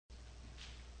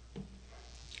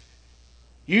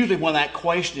Usually when that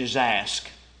question is asked,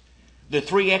 the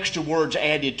 3 extra words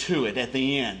added to it at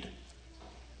the end.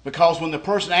 Because when the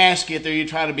person asks it, they're either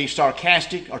trying to be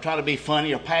sarcastic or trying to be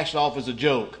funny or pass it off as a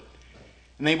joke.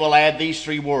 And they will add these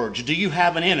 3 words. Do you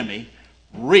have an enemy,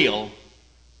 real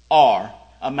or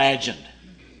imagined?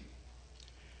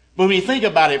 But when we think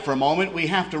about it for a moment, we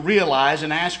have to realize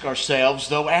and ask ourselves,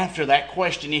 though, after that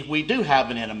question, if we do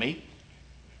have an enemy,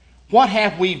 what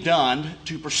have we done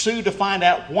to pursue to find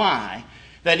out why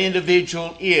that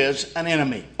individual is an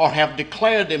enemy or have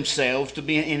declared themselves to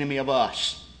be an enemy of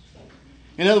us?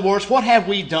 In other words, what have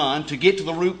we done to get to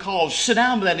the root cause? Sit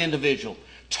down with that individual,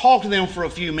 talk to them for a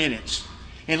few minutes,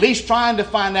 at least trying to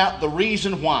find out the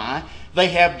reason why they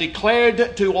have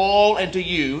declared to all and to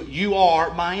you, you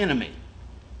are my enemy.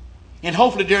 And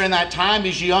hopefully during that time,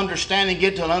 as you understand and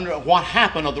get to what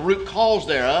happened or the root cause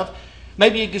thereof,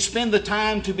 maybe you can spend the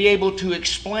time to be able to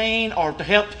explain or to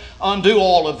help undo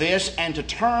all of this and to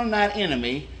turn that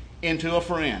enemy into a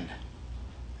friend.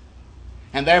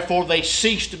 And therefore they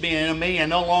cease to be an enemy,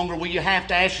 and no longer will you have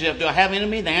to ask yourself, do I have an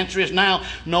enemy? The answer is now,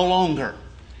 no longer.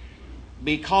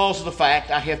 Because of the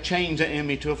fact I have changed that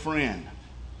enemy to a friend.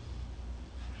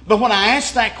 But when I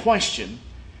ask that question,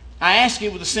 I ask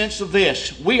it with the sense of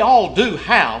this. We all do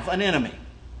have an enemy.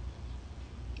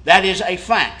 That is a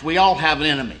fact. We all have an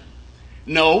enemy.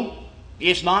 No,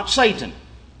 it's not Satan.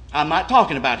 I'm not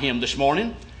talking about him this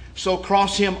morning, so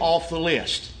cross him off the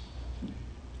list.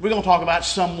 We're going to talk about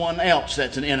someone else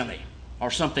that's an enemy,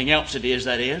 or something else it is,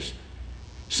 that is.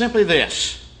 Simply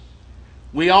this.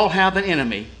 We all have an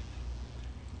enemy,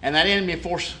 and that enemy,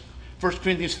 1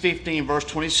 Corinthians 15, verse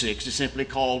 26, is simply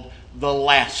called the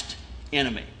last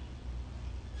enemy.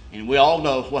 And we all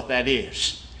know what that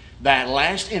is. That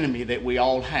last enemy that we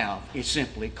all have is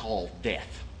simply called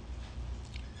death.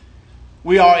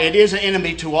 It is an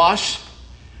enemy to us,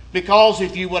 because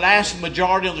if you would ask the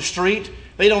majority of the street,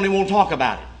 they don't even want to talk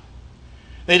about it.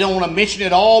 They don't want to mention it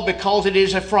at all because it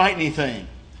is a frightening thing.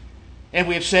 And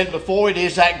we have said before, it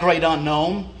is that great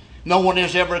unknown. No one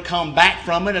has ever come back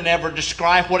from it and ever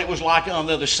described what it was like on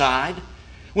the other side.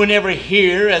 We never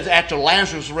hear, as after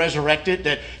Lazarus was resurrected,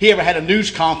 that he ever had a news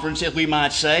conference, as we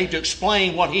might say, to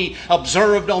explain what he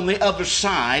observed on the other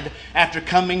side after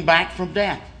coming back from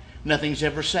death. Nothing's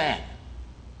ever said.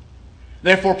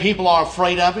 Therefore, people are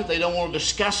afraid of it. They don't want to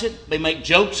discuss it. They make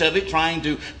jokes of it, trying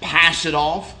to pass it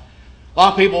off. A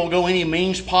lot of people will go any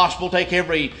means possible, take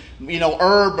every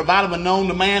herb or vitamin known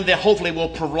to man that hopefully will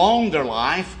prolong their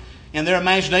life and their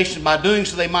imagination. By doing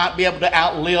so, they might be able to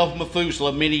outlive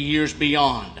Methuselah many years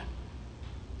beyond.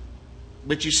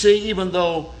 But you see, even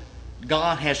though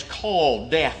God has called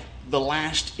death the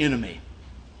last enemy,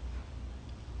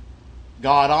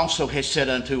 God also has said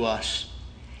unto us,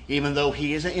 even though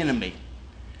he is an enemy,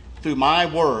 through my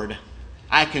word,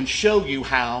 I can show you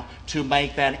how to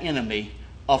make that enemy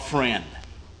a friend.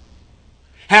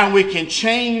 How we can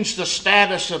change the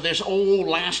status of this old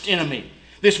last enemy.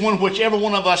 This one which every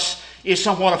one of us is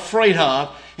somewhat afraid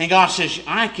of. And God says,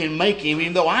 I can make him,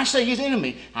 even though I say he's an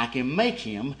enemy, I can make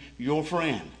him your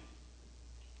friend.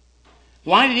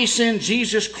 Why did he send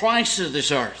Jesus Christ to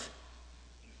this earth?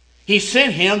 He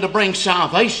sent him to bring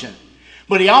salvation.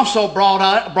 But he also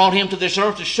brought him to this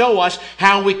earth to show us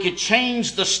how we could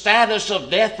change the status of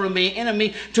death from being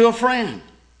enemy to a friend.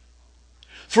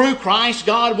 Through Christ,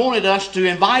 God wanted us to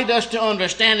invite us to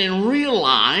understand and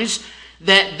realize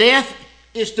that death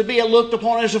is to be looked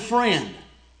upon as a friend.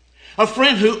 A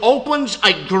friend who opens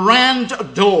a grand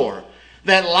door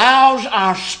that allows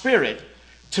our spirit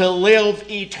to live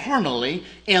eternally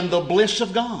in the bliss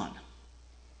of God.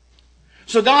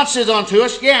 So God says unto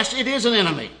us, yes, it is an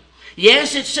enemy.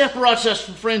 Yes, it separates us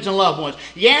from friends and loved ones.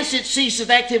 Yes, it ceases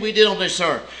the activity we did on this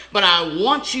earth. But I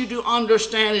want you to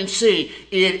understand and see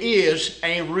it is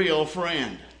a real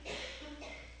friend.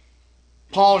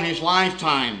 Paul in his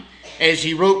lifetime, as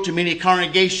he wrote to many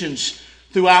congregations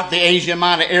throughout the Asia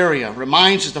Minor area,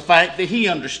 reminds us the fact that he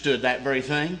understood that very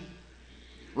thing.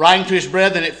 Writing to his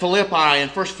brethren at Philippi in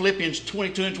 1 Philippians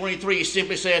 22 and 23, he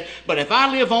simply said, but if I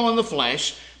live on in the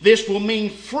flesh, this will mean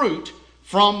fruit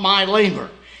from my labor.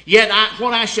 Yet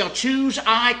what I shall choose,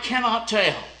 I cannot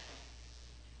tell.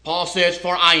 Paul says,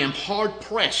 for I am hard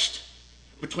pressed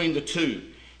between the two,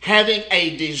 having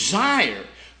a desire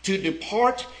to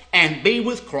depart and be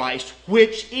with Christ,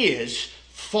 which is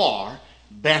far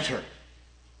better.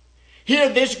 Here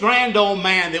this grand old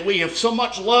man that we have so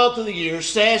much loved through the years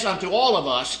says unto all of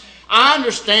us, I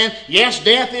understand, yes,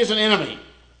 death is an enemy.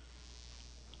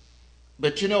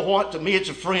 But you know what? To me it's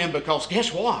a friend, because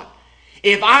guess what?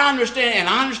 If I understand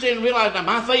and realize that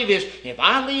my faith is, if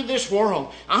I leave this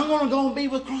world, I'm going to go and be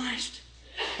with Christ.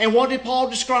 And what did Paul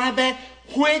describe that?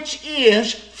 which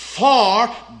is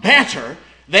far better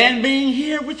than being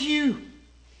here with you.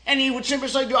 And he would simply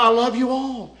say, I love you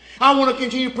all. I want to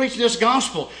continue preaching this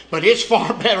gospel, but it's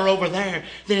far better over there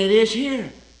than it is here.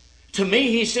 To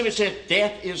me, he simply said,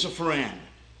 death is a friend.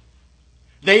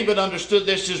 David understood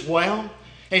this as well,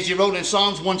 as he wrote in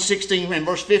Psalms 116 and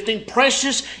verse 15,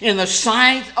 precious in the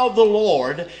sight of the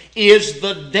Lord is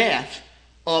the death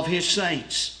of his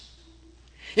saints.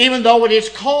 Even though it is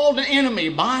called an enemy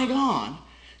by God,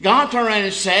 God turns around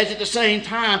and says at the same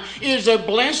time, it is a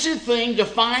blessed thing to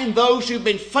find those who've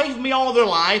been faithful to me all their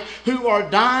life, who are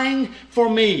dying for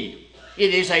me.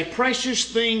 It is a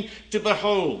precious thing to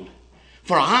behold.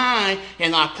 For I,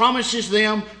 and I promises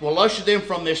them, will usher them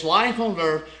from this life on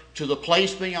earth to the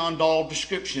place beyond all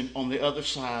description on the other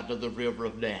side of the river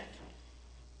of death.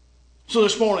 So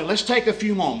this morning, let's take a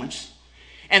few moments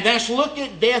and let's look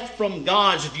at death from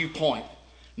God's viewpoint.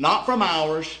 Not from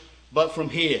ours, but from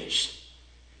his.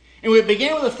 And we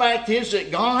begin with the fact is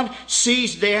that God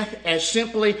sees death as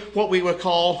simply what we would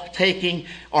call taking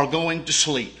or going to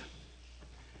sleep.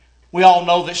 We all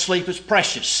know that sleep is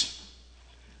precious.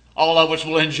 All of us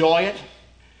will enjoy it.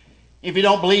 If you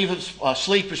don't believe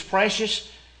sleep is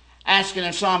precious, ask an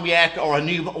insomniac or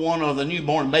one of the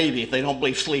newborn baby if they don't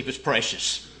believe sleep is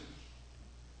precious.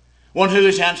 One who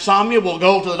is insomnia will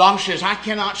go to the doctor and says, I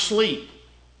cannot sleep.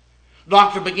 The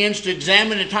doctor begins to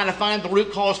examine and try to find the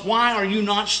root cause. Why are you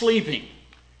not sleeping?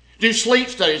 Do sleep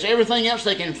studies, everything else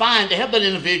they can find to help that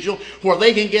individual where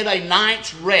they can get a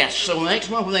night's rest. So the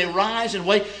next month when they rise and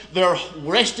wake, they're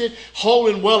rested, whole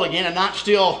and well again, and not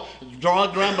still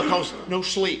drugged around because no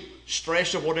sleep,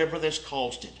 stress or whatever that's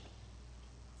caused it.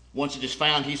 Once it is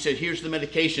found, he said, here's the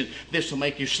medication. This will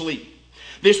make you sleep.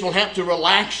 This will help to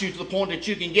relax you to the point that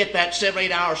you can get that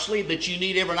 7-8 hour sleep that you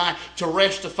need every night to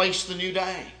rest to face the new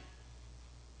day.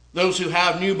 Those who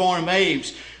have newborn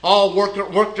babes all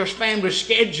work their family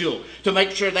schedule to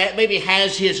make sure that baby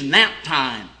has his nap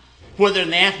time, whether in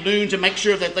the afternoon, to make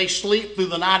sure that they sleep through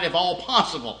the night if all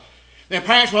possible. Then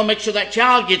parents want to make sure that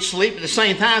child gets sleep. At the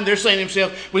same time, they're saying to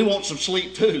themselves, we want some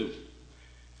sleep too.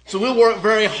 So we'll work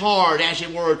very hard, as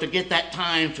it were, to get that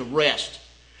time to rest.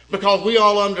 Because we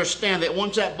all understand that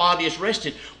once that body is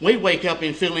rested, we wake up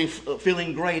and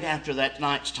feeling great after that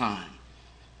night's time.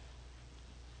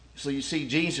 So you see,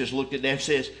 Jesus looked at that and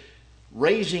says,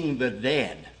 raising the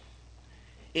dead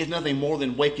is nothing more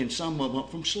than waking someone up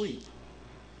from sleep.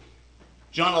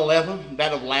 John 11,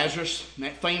 that of Lazarus,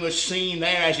 that famous scene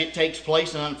there as it takes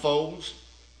place and unfolds.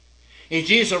 As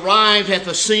Jesus arrives at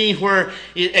the scene where,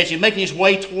 as he's making his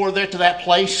way toward there to that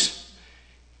place,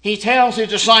 he tells his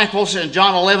disciples in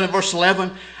John 11, verse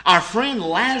 11, our friend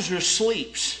Lazarus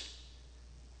sleeps,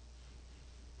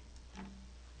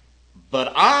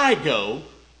 but I go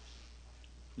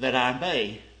that I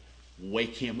may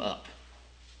wake him up.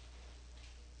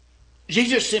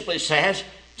 Jesus simply says,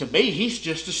 to me, he's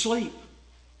just asleep.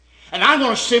 And I'm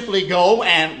going to simply go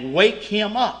and wake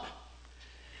him up.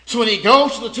 So when he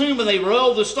goes to the tomb and they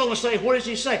roll the stone and say, what does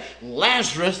he say?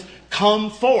 Lazarus,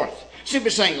 come forth. Simply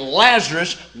saying,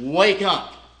 Lazarus, wake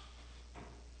up.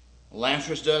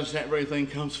 Lazarus does that very thing,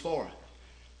 comes forth.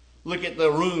 Look at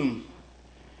the room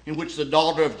in which the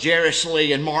daughter of Jairus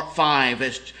lay in Mark 5,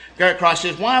 as Christ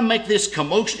says, why make this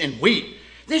commotion and weep?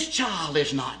 This child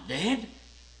is not dead,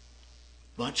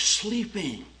 but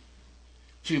sleeping.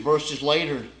 2 verses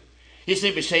later, he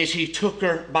simply says he took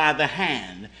her by the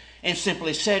hand and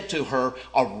simply said to her,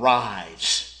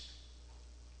 arise.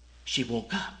 She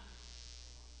woke up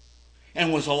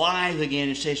and was alive again,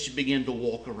 and says she began to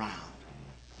walk around.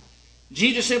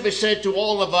 Jesus simply said to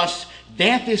all of us,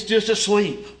 death is just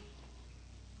asleep.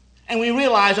 And we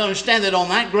realize, understand that on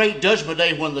that great judgment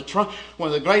day when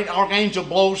the great archangel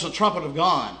blows the trumpet of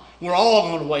God, we're all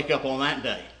going to wake up on that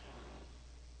day.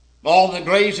 All the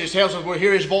graves, it tells us, we'll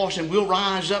hear his voice and we'll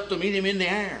rise up to meet him in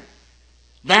the air.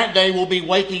 That day will be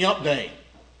waking up day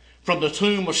from the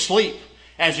tomb of sleep,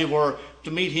 as it were,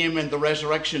 to meet him in the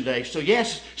resurrection day. So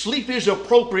yes, sleep is an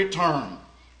appropriate term.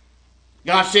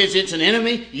 God says it's an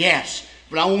enemy, yes.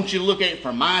 But I want you to look at it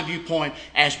from my viewpoint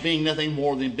as being nothing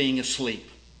more than being asleep.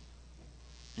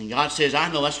 And God says,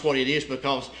 I know that's what it is,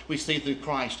 because we see through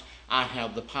Christ, I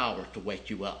have the power to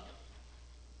wake you up.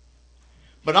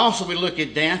 But also we look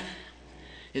at death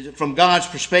from God's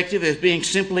perspective as being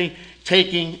simply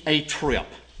taking a trip.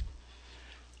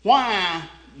 Why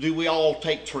do we all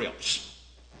take trips?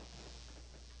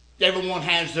 Everyone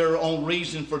has their own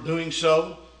reason for doing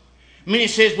so. Many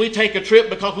says we take a trip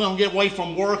because we want to get away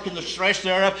from work and the stress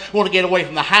thereof. We want to get away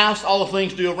from the house, all the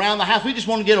things to do around the house. We just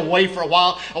want to get away for a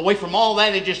while, away from all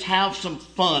that, and just have some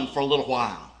fun for a little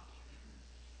while.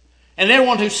 And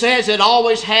everyone who says it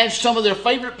always has some of their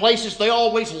favorite places they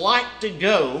always like to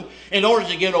go in order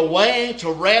to get away,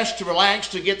 to rest, to relax,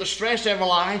 to get the stress out of their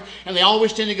life. And they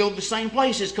always tend to go to the same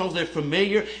places because they're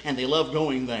familiar and they love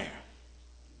going there.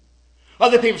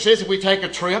 Other people say if we take a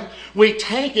trip, we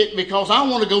take it because I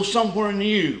want to go somewhere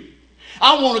new.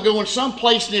 I want to go in some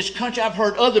place in this country I've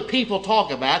heard other people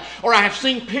talk about, or I have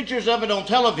seen pictures of it on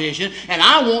television, and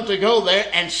I want to go there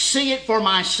and see it for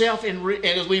myself,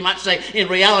 as we might say, in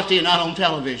reality and not on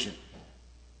television.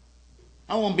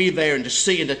 I want to be there and to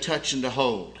see and to touch and to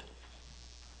hold.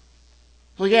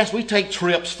 So yes, we take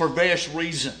trips for various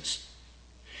reasons.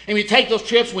 And we take those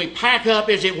trips and we pack up,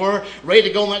 as it were, ready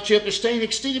to go on that trip to stay an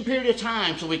extended period of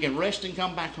time so we can rest and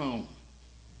come back home.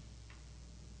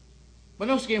 But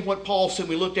notice again what Paul said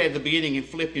we looked at the beginning in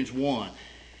Philippians 1.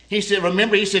 He said,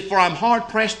 for I'm hard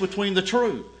pressed between the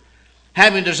two,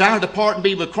 having desired to depart and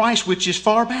be with Christ, which is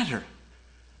far better.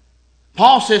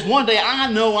 Paul says, one day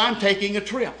I know I'm taking a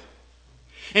trip.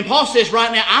 And Paul says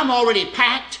right now, I'm already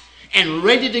packed and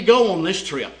ready to go on this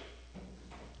trip.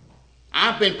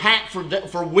 I've been packed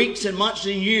for weeks and months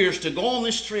and years to go on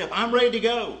this trip. I'm ready to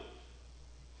go.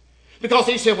 Because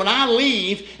he said, when I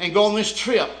leave and go on this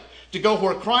trip, to go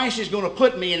where Christ is going to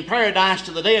put me in paradise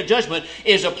to the day of judgment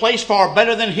is a place far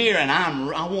better than here, and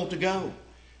I want to go.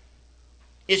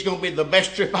 It's going to be the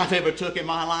best trip I've ever took in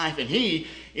my life, and he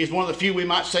is one of the few, we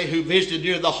might say, who visited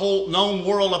near the whole known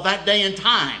world of that day and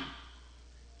time.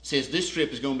 Says this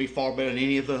trip is going to be far better than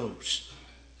any of those.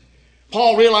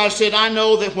 Paul realized, said, I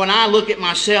know that when I look at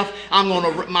myself,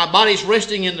 my body's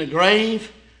resting in the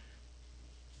grave,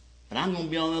 but I'm going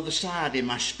to be on the other side in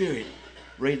my spirit,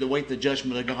 ready to wait the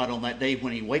judgment of God on that day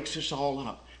when he wakes us all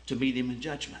up to meet him in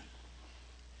judgment.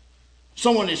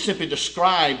 Someone has simply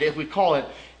described, if we call it,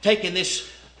 taking this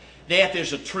death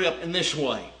as a trip in this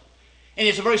way. And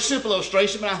it's a very simple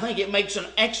illustration, but I think it makes an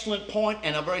excellent point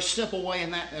and a very simple way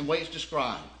in that way it's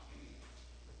described.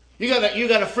 You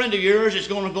got a friend of yours that's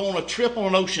going to go on a trip on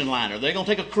an ocean liner. They're going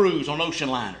to take a cruise on an ocean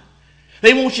liner.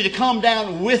 They want you to come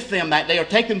down with them that day or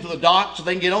take them to the dock so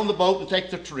they can get on the boat and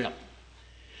take the trip.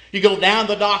 You go down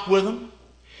the dock with them.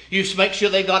 You make sure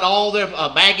they got all their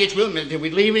baggage with them. Did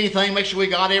we leave anything? Make sure we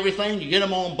got everything. You get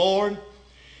them on board.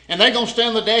 And they're going to stand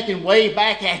on the deck and wave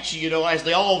back at you, as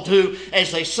they all do,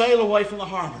 as they sail away from the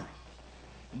harbor.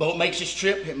 The boat makes its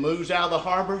trip. It moves out of the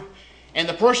harbor. And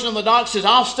the person on the dock says,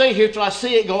 I'll stay here till I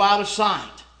see it go out of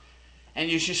sight. And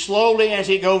you see slowly, as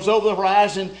it goes over the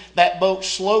horizon, that boat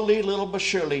slowly, little but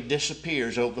surely,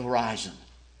 disappears over the horizon.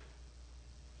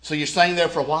 So you're staying there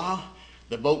for a while.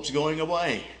 The boat's going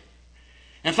away.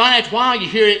 And finally, after a while, you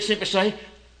hear it simply say,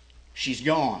 she's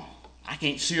gone. I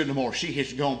can't see her no more. She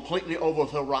has gone completely over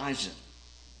the horizon.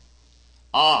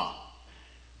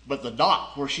 But the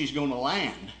dock where she's going to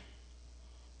land,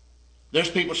 there's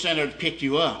people standing there to pick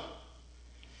you up.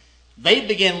 They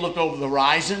begin to look over the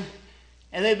horizon,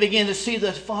 and they begin to see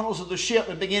the funnels of the ship.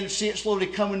 They begin to see it slowly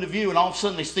come into view, and all of a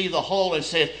sudden they see the hull and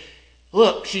say,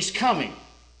 look, she's coming.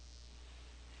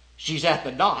 She's at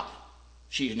the dock.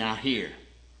 She's now here.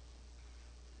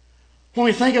 When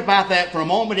we think about that for a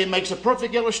moment, it makes a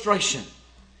perfect illustration.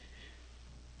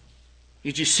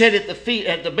 You sit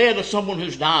at the bed of someone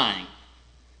who's dying,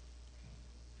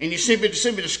 and you simply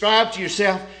describe to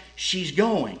yourself, she's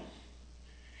going.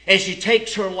 As she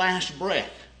takes her last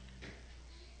breath.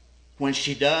 When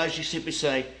she does, you simply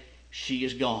say, she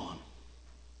is gone.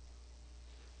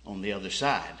 On the other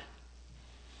side,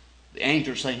 the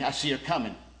angel is saying, I see her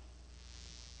coming.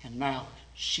 And now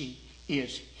she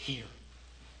is here.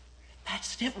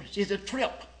 That's the difference. It's a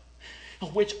trip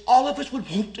of which all of us would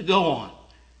want to go on.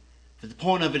 But the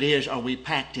point of it is, are we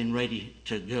packed and ready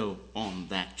to go on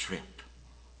that trip?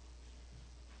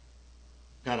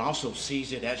 God also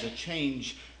sees it as a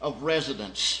change of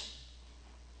residence.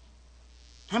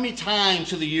 How many times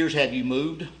through the years have you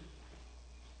moved?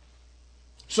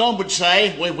 Some would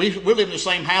say, well, we live in the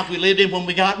same house we lived in when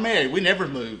we got married. We never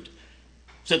moved.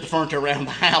 Set the furniture around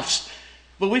the house.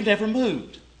 But we've never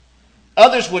moved.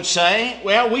 Others would say,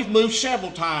 well, we've moved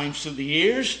several times through the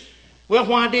years. Well,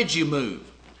 why did you move?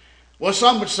 Well,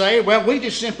 some would say, well, we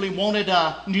just simply wanted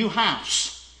a new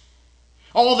house.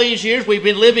 All these years we've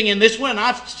been living in this one, and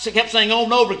I've kept saying over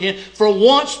and over again, for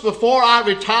once before I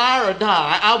retire or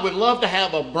die, I would love to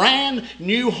have a brand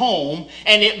new home,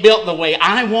 and it built the way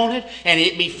I want it, and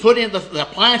it be put in the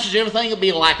appliances, everything would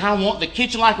be like I want, the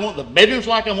kitchen like I want, the bedrooms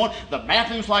like I want, the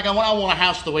bathrooms like I want. I want a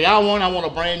house the way I want a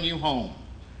brand new home.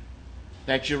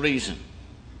 That's your reason.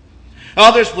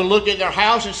 Others will look at their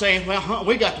house and say, well,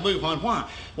 we got to move on. Why?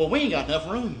 Well, we ain't got enough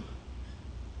room.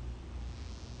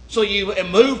 So you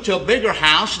move to a bigger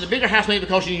house, and the bigger house maybe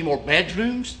because you need more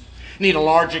bedrooms. need a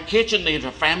larger kitchen, need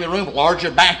a family room, a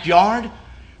larger backyard,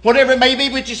 whatever it may be.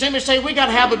 But you simply say, we got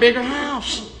to have a bigger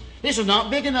house. This is not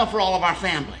big enough for all of our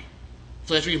family.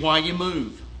 So that's the reason why you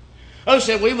move. Others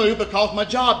said, we moved because my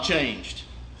job changed.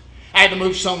 I had to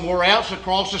move somewhere else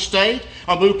across the state,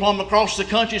 or move plumb across the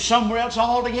country somewhere else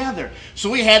altogether. So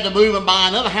we had to move and buy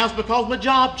another house because my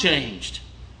job changed.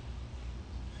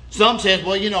 Some said,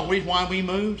 well, you know the reason why we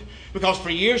moved? Because for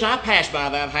years I passed by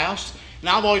that house, and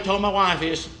I've always told my wife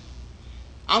is,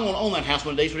 I want to own that house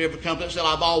one day. So whenever it comes up, said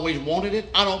I've always wanted it.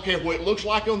 I don't care what it looks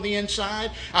like on the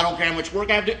inside. I don't care how much work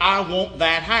I have to do. I want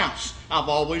that house. I've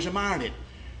always admired it.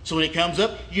 So when it comes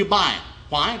up, you buy it.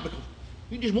 Why? Because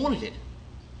you just wanted it.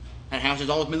 That house has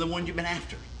always been the one you've been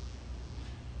after.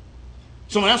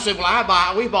 Someone else said,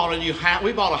 well, we bought a new house.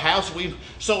 We bought a house. We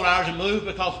sold ours and moved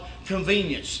because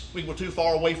convenience. We were too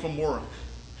far away from work,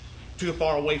 too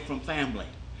far away from family.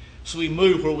 So we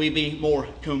moved where we be more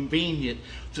convenient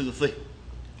to the thing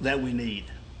that we need.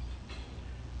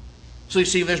 So you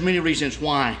see, there's many reasons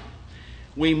why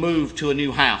we move to a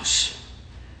new house.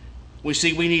 We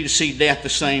need to see death the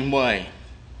same way.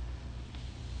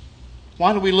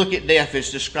 Why do we look at death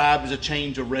as described as a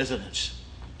change of residence?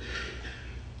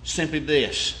 Simply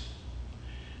this.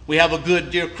 We have a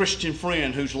good, dear Christian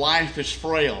friend whose life is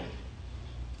frail.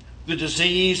 The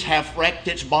disease have wrecked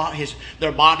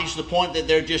their bodies to the point that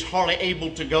they're just hardly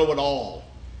able to go at all.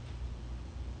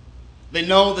 They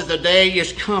know that the day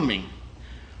is coming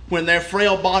when their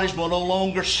frail bodies will no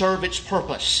longer serve its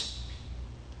purpose.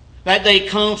 That day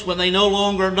comes when they no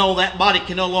longer know that body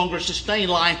can no longer sustain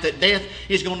life, that death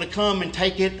is going to come and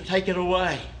take it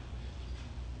away.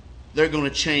 They're going to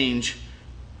change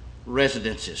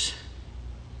residences.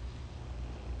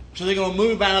 So they're going to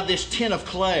move out of this tent of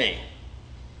clay.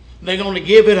 They're going to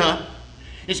give it up.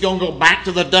 It's going to go back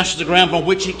to the dust of the ground from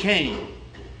which it came.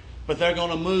 But they're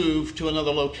going to move to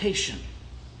another location.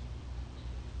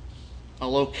 A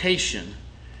location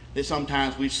that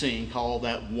sometimes we sing called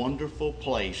that wonderful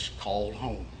place called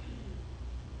home.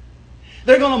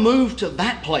 They're going to move to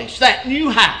that place, that new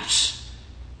house.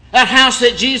 That house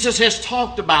that Jesus has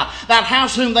talked about. That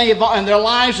house whom they have, in their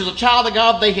lives as a child of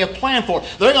God, they have planned for.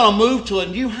 They're going to move to a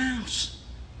new house.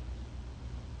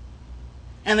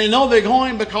 And they know they're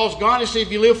going because God has said,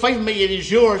 if you live faithfully with me, it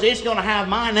is yours. It's going to have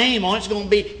my name on it. It's going to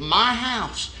be my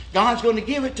house. God's going to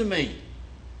give it to me.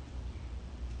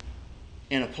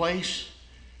 In a place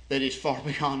that is far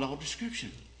beyond all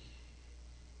description.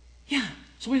 Yeah.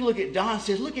 So we look at God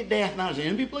says, look at death not as an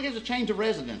enemy, but look at the change of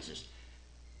residences.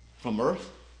 From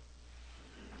earth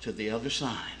to the other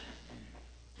side.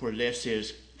 Where death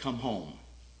says, come home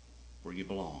where you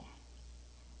belong.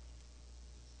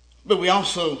 But we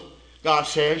also, God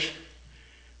says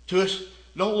to us,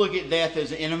 don't look at death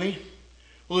as an enemy.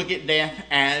 Look at death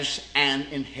as an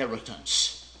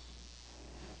inheritance.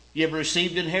 You ever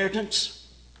received inheritance?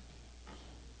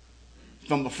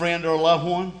 From a friend or a loved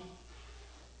one?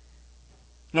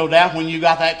 No doubt when you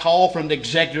got that call from the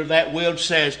executor of that will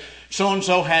says,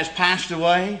 so-and-so has passed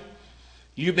away.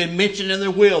 You've been mentioned in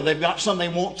their will. They've got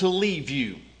something they want to leave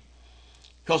you.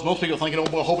 Because most people are thinking,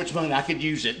 oh, well, I hope it's money. I could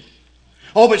use it.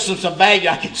 Oh, but it's some value.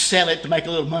 I could sell it to make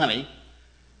a little money.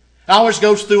 It always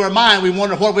goes through our mind. We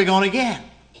wonder what we're going to get.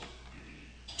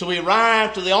 So we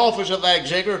arrive to the office of that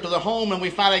executor, to the home, and we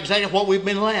find exactly what we've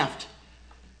been left.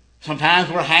 Sometimes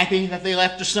we're happy that they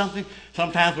left us something.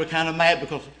 Sometimes we're kind of mad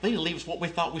because they didn't leave us what we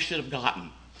thought we should have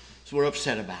gotten. So we're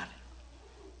upset about it.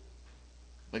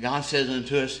 But God says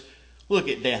unto us, look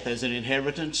at death as an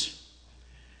inheritance.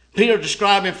 Peter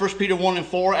described in 1 Peter 1 and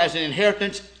 4 as an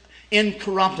inheritance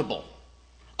incorruptible,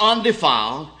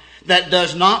 undefiled, that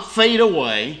does not fade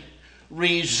away,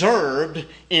 reserved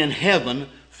in heaven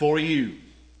for you.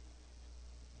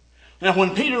 Now,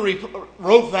 when Peter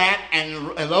wrote that,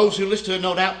 and those who listened to it,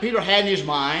 no doubt Peter had in his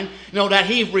mind, no doubt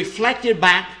he reflected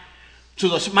back to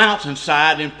the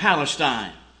mountainside in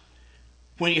Palestine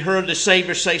when he heard the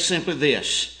Savior say simply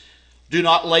this, do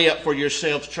not lay up for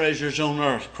yourselves treasures on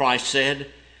earth, Christ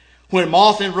said, where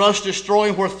moth and rust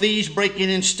destroy, where thieves break in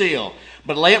and steal.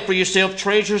 But lay up for yourself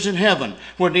treasures in heaven,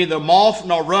 where neither moth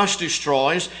nor rust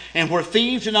destroys, and where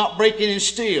thieves do not break in and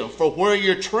steal. For where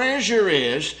your treasure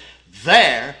is,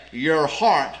 there your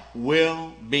heart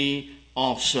will be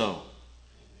also.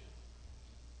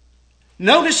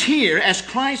 Notice here, as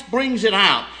Christ brings it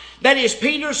out, that is,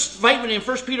 Peter's statement in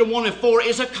 1 Peter 1 and 4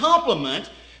 is a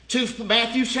complement to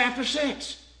Matthew chapter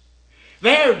 6.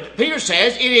 There, Peter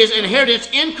says, it is inheritance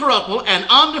incorruptible and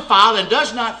undefiled and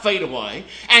does not fade away.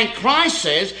 And Christ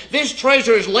says, this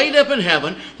treasure is laid up in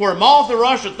heaven, where moth or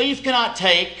rust or thieves cannot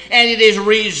take, and it is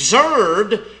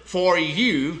reserved for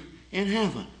you in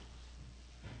heaven.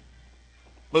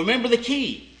 But remember the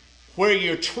key. Where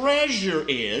your treasure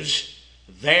is,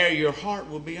 there your heart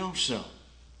will be also.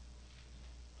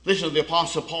 Listen to the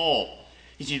Apostle Paul.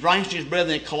 He writes to his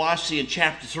brethren in Colossae in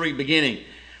chapter 3 beginning.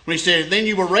 When he says, "Then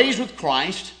you were raised with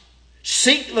Christ.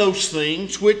 Seek those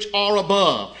things which are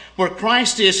above, where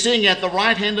Christ is sitting at the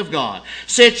right hand of God.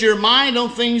 Set your mind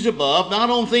on things above, not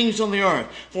on things on the earth.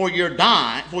 For you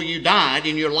died,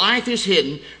 and your life is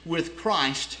hidden with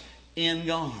Christ in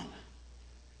God."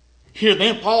 Here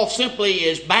then Paul simply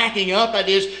is backing up, that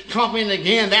is, complimenting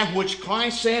again that which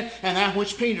Christ said and that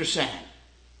which Peter said.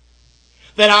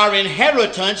 That our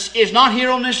inheritance is not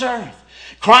here on this earth.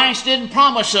 Christ didn't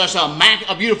promise us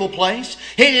a beautiful place.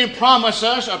 He didn't promise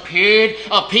us a period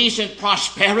of peace and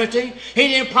prosperity. He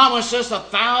didn't promise us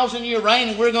 1,000-year reign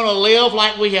and we're going to live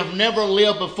like we have never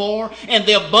lived before and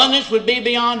the abundance would be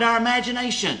beyond our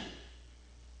imagination.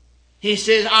 He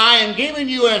says, "I am giving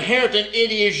you an inheritance.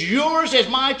 It is yours as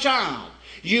my child.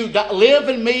 You live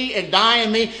in me and die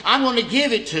in me. I'm going to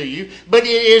give it to you, but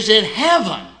it is in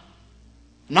heaven,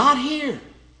 not here."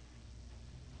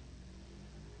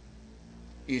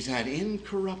 Is that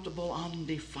incorruptible,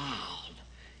 undefiled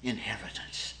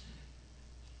inheritance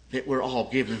that we're all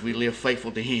given if we live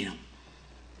faithful to Him.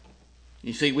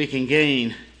 You see, we can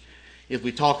gain if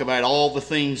we talk about all the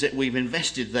things that we've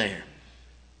invested there.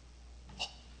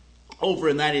 Over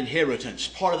in that inheritance,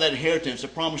 part of that inheritance, the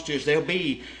promise to us, there'll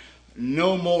be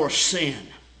no more sin,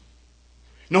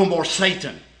 no more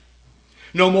Satan,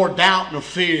 no more doubt nor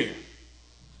fear.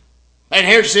 That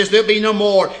inheritance says there'll be no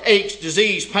more aches,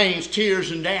 disease, pains,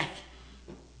 tears, and death.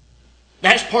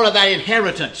 That's part of that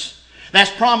inheritance.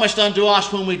 That's promised unto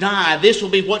us when we die. This will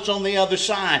be what's on the other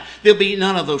side. There'll be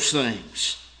none of those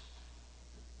things.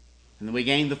 And then we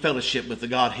gain the fellowship with the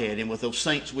Godhead and with those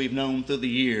saints we've known through the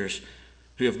years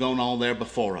who have gone on there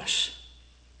before us.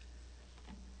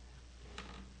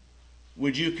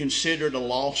 Would you consider it a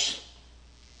loss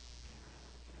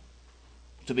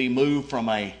to be moved from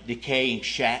a decaying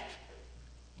shack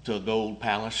to a gold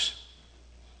palace?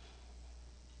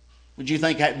 Would you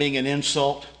think that being an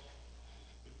insult,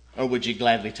 or would you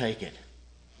gladly take it?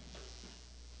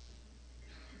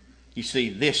 You see,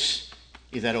 this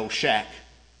is that old shack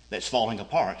that's falling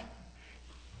apart.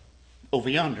 Over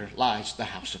yonder lies the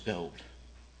house of gold.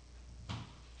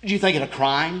 Would you think it a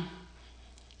crime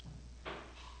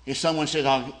if someone said,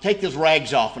 "I'll take those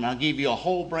rags off and I'll give you a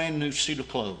whole brand new suit of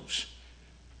clothes"?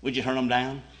 Would you turn them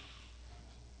down?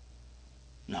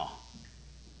 No.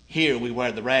 Here we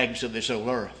wear the rags of this old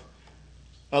earth.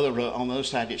 On the other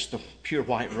side, it's the pure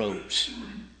white robes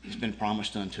that's been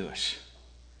promised unto us.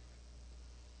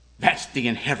 That's the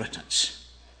inheritance.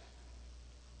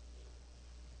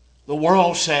 The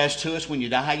world says to us, when you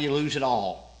die, you lose it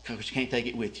all because you can't take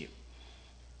it with you.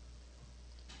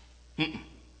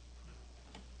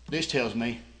 This tells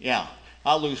me, yeah,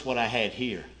 I'll lose what I had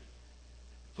here.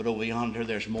 But over yonder,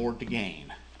 there's more to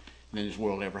gain than this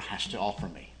world ever has to offer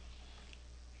me.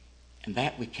 And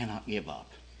that we cannot give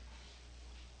up.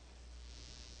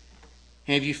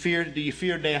 Do you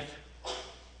fear death?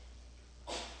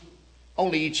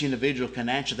 Only each individual can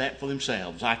answer that for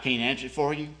themselves. I can't answer it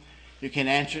for you. You can't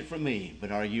answer it for me.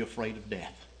 But are you afraid of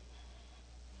death?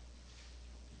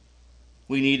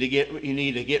 You need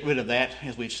to get rid of that,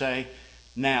 as we say,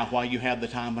 now while you have the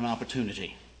time and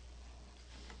opportunity.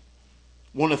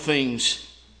 One of the things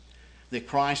that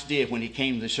Christ did when He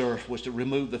came to this earth was to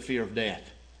remove the fear of death.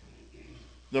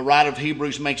 The writer of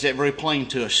Hebrews makes that very plain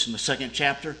to us in the 2nd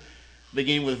chapter,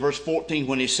 beginning with verse 14,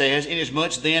 when he says,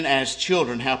 "Inasmuch then as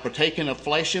children have partaken of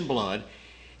flesh and blood,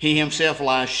 He Himself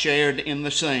lies shared in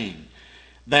the same,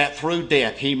 that through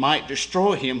death He might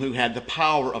destroy him who had the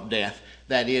power of death,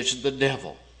 that is, the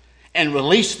devil, and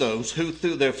release those who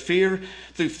through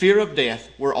fear of death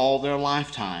were all their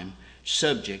lifetime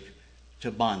subject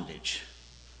to bondage."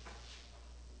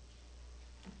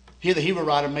 Here the Hebrew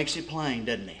writer makes it plain,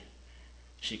 doesn't he?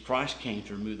 See, Christ came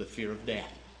to remove the fear of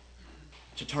death,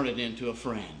 to turn it into a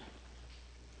friend.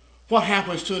 What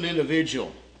happens to an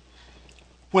individual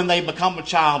when they become a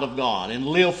child of God and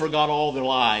live for God all their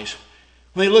lives?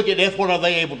 When they look at death, what are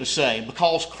they able to say?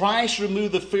 Because Christ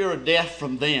removed the fear of death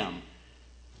from them,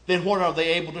 then what are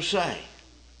they able to say?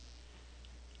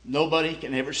 Nobody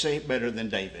can ever say it better than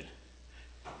David,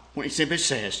 when he simply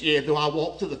says, "Yea, though I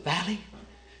walk through the valley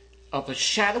of the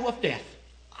shadow of death,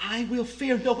 I will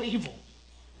fear no evil.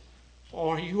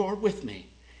 For you are with me.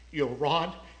 Your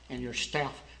rod and your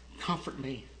staff comfort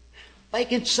me." They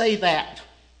can say that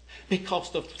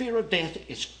because the fear of death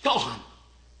is gone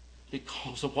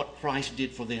because of what Christ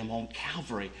did for them on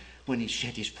Calvary when He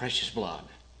shed His precious blood.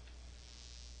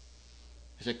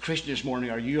 As a Christian this morning,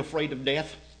 are you afraid of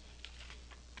death?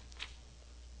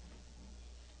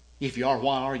 If you are,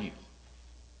 why are you?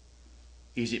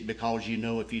 Is it because you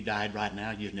know if you died right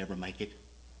now, you'd never make it?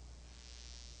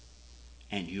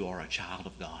 And you are a child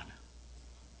of God?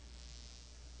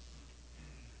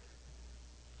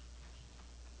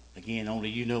 Again, only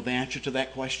you know the answer to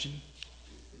that question.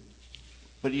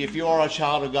 But if you are a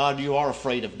child of God, you are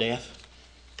afraid of death.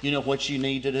 You know what you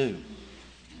need to do.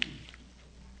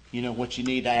 You know what you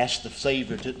need to ask the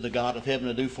Savior, the God of heaven,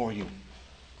 to do for you.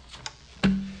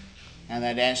 And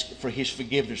that ask for His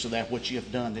forgiveness of that what you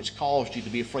have done that's caused you to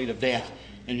be afraid of death,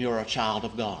 and you're a child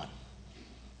of God.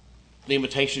 The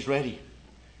invitation is ready.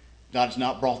 God has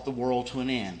not brought the world to an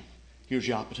end. Here's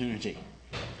your opportunity.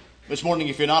 This morning,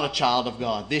 if you're not a child of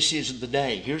God, this is the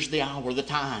day. Here's the hour, the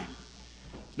time.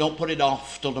 Don't put it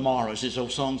off till tomorrow, as this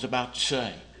old song's about to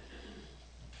say.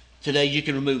 Today you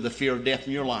can remove the fear of death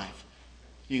from your life.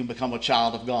 You can become a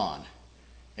child of God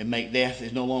and make death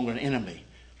is no longer an enemy.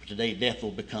 But today death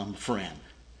will become a friend.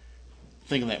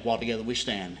 Think of that while together we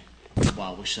stand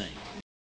while we sing.